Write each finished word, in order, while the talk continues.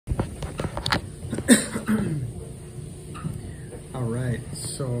right,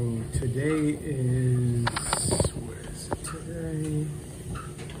 so today is, Today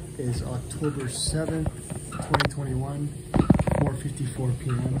is October 7th, 2021, 4:54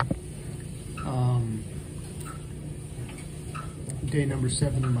 p.m. Day number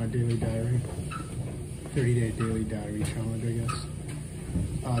 7 in my daily diary, 30-day daily diary challenge, I guess.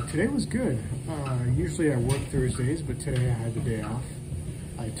 Today was good. Usually I work Thursdays, but today I had the day off.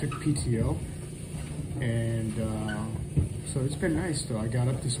 I took PTO, and so it's been nice though. I got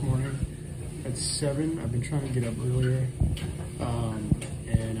up this morning at 7. I've been trying to get up earlier,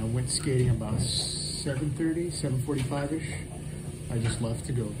 and I went skating about 7:30, 7:45ish. I just left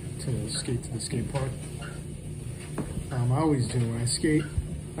to go to skate to the skate park. I always do when I skate.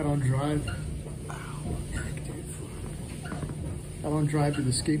 I don't drive. I don't drive to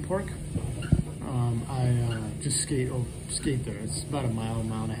the skate park. I just skate there. It's about a mile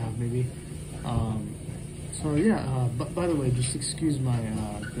and a half maybe. So yeah, but by the way, just excuse my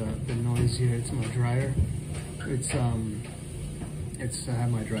the noise here. It's my dryer. I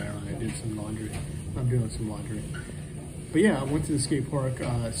have my dryer on. I did some laundry. I'm doing some laundry. But yeah, I went to the skate park,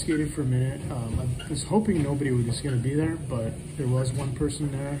 skated for a minute. I was hoping nobody was just gonna be there, but there was one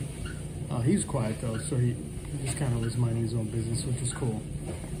person there. He was quiet though, so he just kind of was minding his own business, which is cool.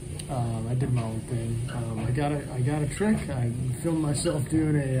 I did my own thing. I got a trick. I filmed myself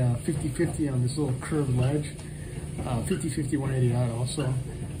doing a 50-50 on this little curved ledge. 50-50 180 out also.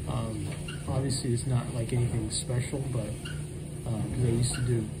 Obviously it's not like anything special, but because I used to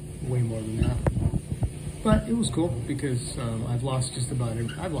do way more than that. But it was cool because I've lost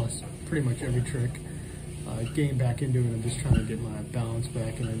pretty much every trick. Getting back into it, I'm just trying to get my balance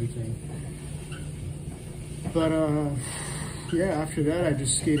back and everything. But yeah, after that I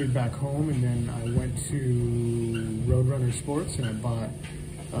just skated back home, and then I went to Roadrunner Sports and I bought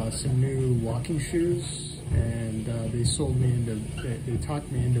some new walking shoes, and they talked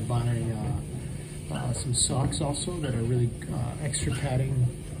me into buying some socks also that are really extra padding,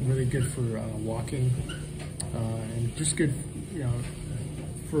 really good for walking, and just good,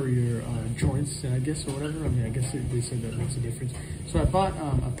 for your joints, and I guess, or whatever. I mean, I guess they said that makes a difference. So I bought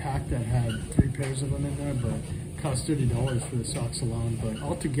a pack that had 3 pairs of them in there, but it cost $30 for the socks alone. But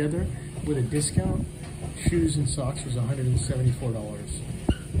altogether, with a discount, shoes and socks was $174.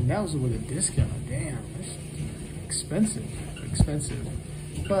 And that was with a discount. Damn, that's expensive.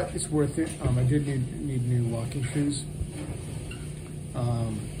 But it's worth it. I did need new walking shoes.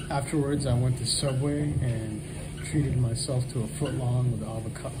 Afterwards, I went to Subway and treated myself to a foot-long with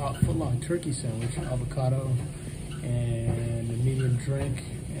foot-long turkey sandwich, avocado, and a medium drink,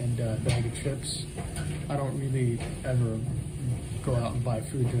 and a bag of chips. I don't really ever go out and buy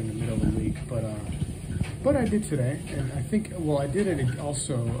food during the middle of the week, but I did today, and I think, I did it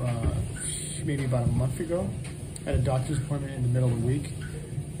also maybe about a month ago. I had a doctor's appointment in the middle of the week,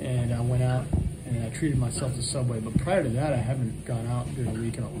 and I went out and I treated myself to Subway. But prior to that, I haven't gone out during the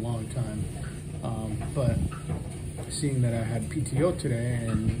week in a long time. But seeing that I had PTO today,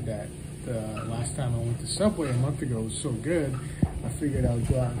 and that the last time I went to Subway a month ago was so good, I figured I would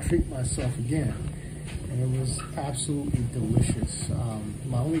go out and treat myself again. And it was absolutely delicious.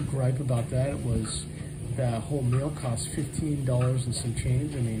 My only gripe about that was that whole meal cost $15 and some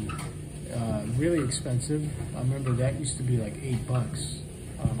change. I mean, really expensive. I remember that used to be like $8.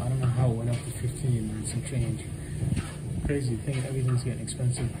 I don't know how it went up to 15 and some change. Crazy thing, everything's getting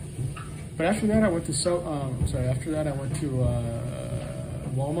expensive. But after that, I went to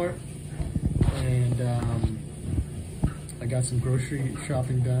Walmart, and I got some grocery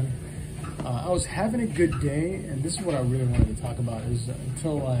shopping done. I was having a good day, and this is what I really wanted to talk about, is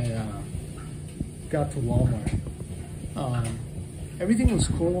until I got to Walmart. Everything was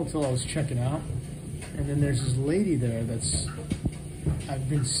cool until I was checking out, and then there's this lady there I've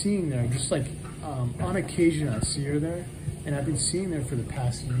been seeing there, just like on occasion I see her there, and I've been seeing her for the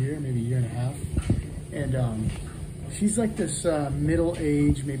past year, maybe a year and a half, and she's like this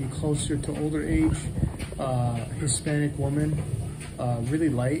middle-aged, maybe closer to older age, Hispanic woman, really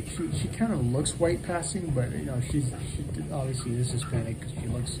light. She kind of looks white passing, but she obviously is Hispanic because she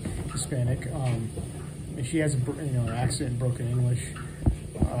looks Hispanic, and she has an accent, broken English.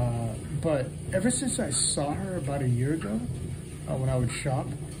 But ever since I saw her about a year ago, when I would shop,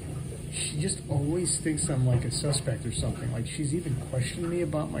 she just always thinks I'm like a suspect or something. Like, she's even questioned me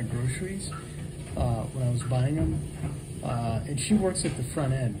about my groceries when I was buying them. And she works at the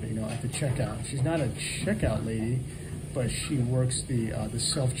front end, at the checkout. She's not a checkout lady, but she works the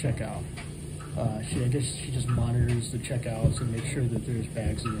self-checkout. I guess she just monitors the checkouts and makes sure that there's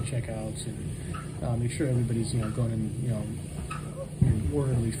bags in the checkouts, and make sure everybody's going in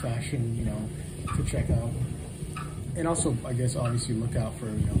orderly fashion to check out. and also, I guess, obviously look out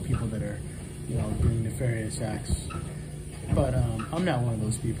for, people that are, doing nefarious acts. But I'm not one of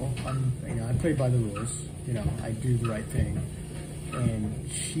those people. I play by the rules. I do the right thing. And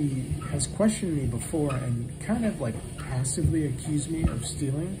she has questioned me before and kind of like passively accused me of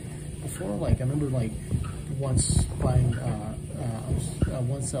stealing before. Like I remember like once buying,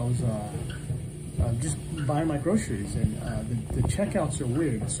 once I was just buying my groceries, and the checkouts are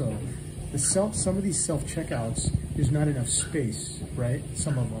weird. So some of these self-checkouts, there's not enough space, right?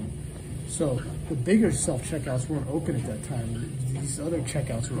 Some of them. So the bigger self-checkouts weren't open at that time. These other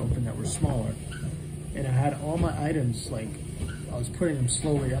checkouts were open that were smaller. And I had all my items, like, I was putting them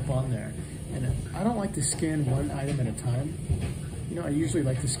slowly up on there. And I don't like to scan one item at a time. I usually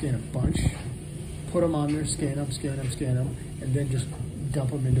like to scan a bunch, put them on there, scan them, and then just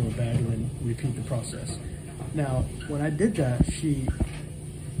dump them into a bag and then repeat the process. Now, when I did that, she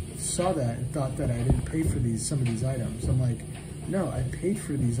saw that and thought that I didn't pay for some of these items. I'm like, no, I paid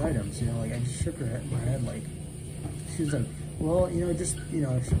for these items. Like I just shook my head like, she's like, well, she's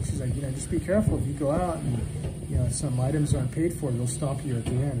like, just be careful if you go out and, some items aren't paid for, they'll stop you at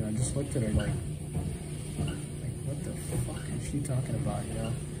the end. And I just looked at her like what the fuck is she talking about,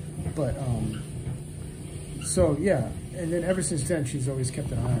 But, so yeah, and then ever since then, she's always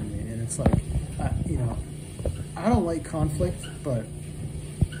kept an eye on me. And it's like, I don't like conflict, but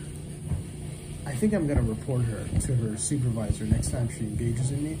I think I'm gonna report her to her supervisor next time she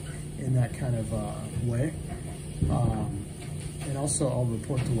engages in me in that kind of way. And also I'll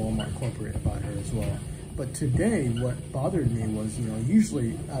report to Walmart Corporate about her as well. But today, what bothered me was,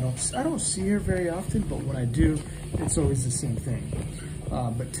 usually I don't see her very often, but when I do, it's always the same thing.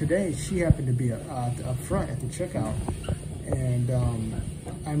 But today, she happened to be up front at the checkout, and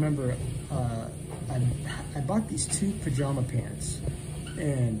I remember I bought these 2 pajama pants,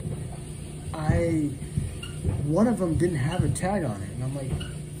 and one of them didn't have a tag on it, and I'm like,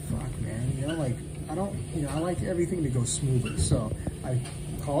 fuck, man, like, I don't, I like everything to go smoothly. So I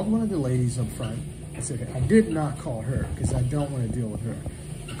called one of the ladies up front. I did not call her because I don't want to deal with her.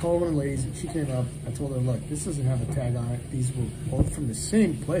 I called one of the ladies, and she came up. I told her, look, this doesn't have a tag on it. These were both from the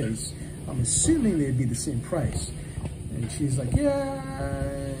same place. I'm assuming they'd be the same price. And she's like,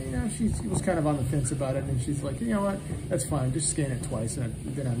 yeah, she was kind of on the fence about it. And she's like, you know what, that's fine, just scan it twice. And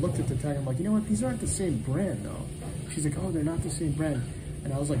then I looked at the tag, I'm like, you know what, these aren't the same brand though. She's like, oh, they're not the same brand.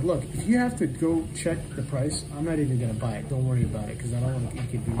 And I was like, look, if you have to go check the price, I'm not even gonna buy it. Don't worry about it, because I don't want to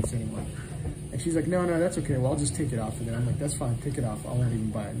inconvenience anyone. And she's like, no, that's okay. Well, I'll just take it off of there. I'm like, that's fine, take it off. I won't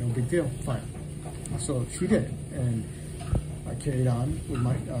even buy it. No big deal, fine. So she did, and I carried on with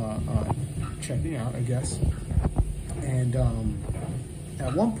my checking out, I guess. And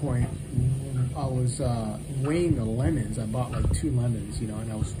at one point, I was weighing the lemons. I bought like 2 lemons,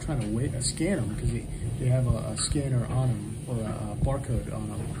 and I was trying to scan them because they have a scanner on them, or a barcode on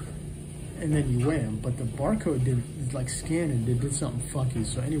them. And then you weigh them, but the barcode didn't like scan and did something funky.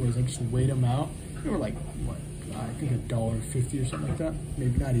 So anyways, I just weighed them out. They were like, what, I think $1.50 or something like that,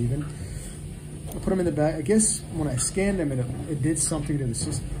 maybe not even. I put them in the bag. I guess when I scanned them, it did something to the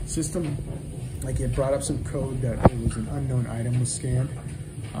system. Like it brought up some code that it was an unknown item was scanned.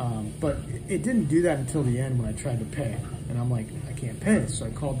 But it didn't do that until the end when I tried to pay. And I'm like, I can't pay. So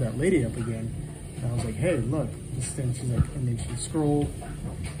I called that lady up again. And I was like, hey, look, this thing. She's like, and then she scrolled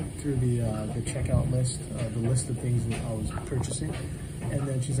through the checkout list, the list of things that I was purchasing. And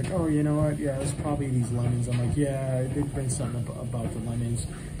then she's like, oh, you know what? Yeah, it was probably these lemons. I'm like, yeah, it did bring something about the lemons.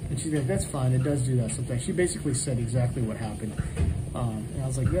 And she's like, that's fine. It does do that sometimes. She basically said exactly what happened. And I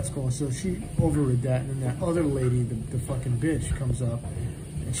was like, that's cool. So she overrid that. And then that other lady, the fucking bitch, comes up.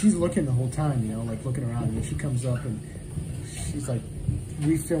 And she's looking the whole time, like looking around. And then she comes up and she's like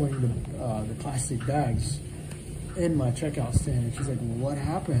refilling the plastic bags in my checkout stand. And she's like, well, what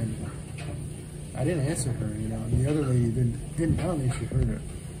happened? I didn't answer her, and the other lady didn't I don't think she heard her,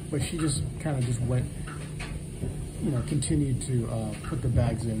 but she just kind of just went, continued to put the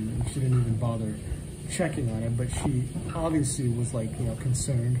bags in, and she didn't even bother checking on it, but she obviously was like,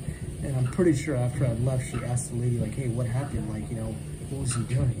 concerned, and I'm pretty sure after I left, she asked the lady like, hey, what happened? Like, what was he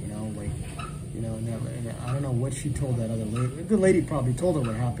doing? And I don't know what she told that other lady. The lady probably told her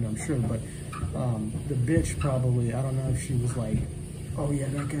what happened, I'm sure, but the bitch probably, I don't know if she was like, oh yeah,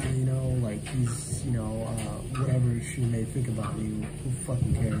 that guy, like he's, whatever she may think about me, who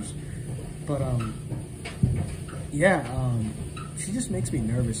fucking cares? But, yeah, she just makes me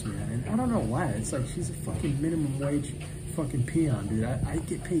nervous, man, and I don't know why. It's like she's a fucking minimum wage fucking peon, dude. I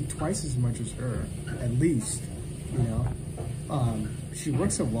get paid twice as much as her, at least, She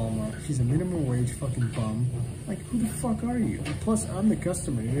works at Walmart. She's a minimum wage fucking bum. Like, who the fuck are you? And plus, I'm the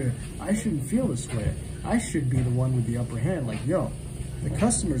customer here. I shouldn't feel this way. I should be the one with the upper hand. Like, yo, the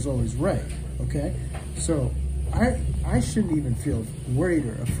customer's always right, okay? So, I shouldn't even feel worried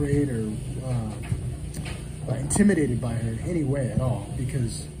or afraid or intimidated by her in any way at all,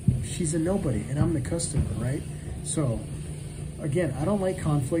 because she's a nobody and I'm the customer, right? So, again, I don't like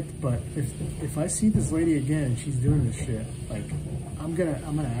conflict, but if I see this lady again and she's doing this shit, like, I'm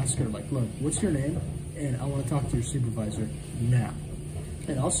gonna ask her, like, look, what's your name? And I want to talk to your supervisor now.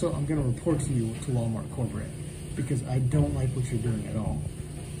 And also, I'm gonna report to you to Walmart Corporate, because I don't like what you're doing at all.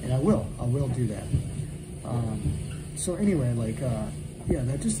 And I will do that. So anyway, like, yeah,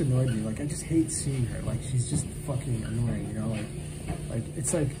 that just annoyed me. Like, I just hate seeing her. Like, she's just fucking annoying, you know? Like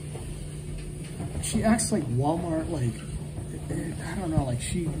it's like, she acts like Walmart, like, I don't know, like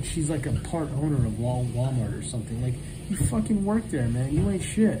she's like a part owner of Walmart or something. Like, you fucking work there, man. You ain't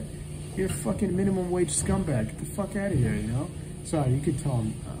shit. You're a fucking minimum wage scumbag. Get the fuck out of here, you know? Sorry, you could tell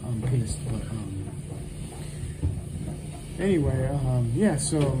I'm pissed, but anyway, yeah,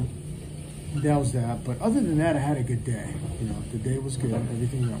 so that was that. But other than that, I had a good day. You know, the day was good.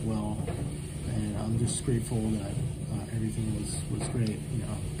 Everything went well, and I'm just grateful that everything was great. You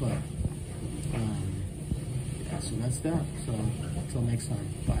know, but yeah, so that's that. So until next time,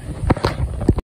 bye.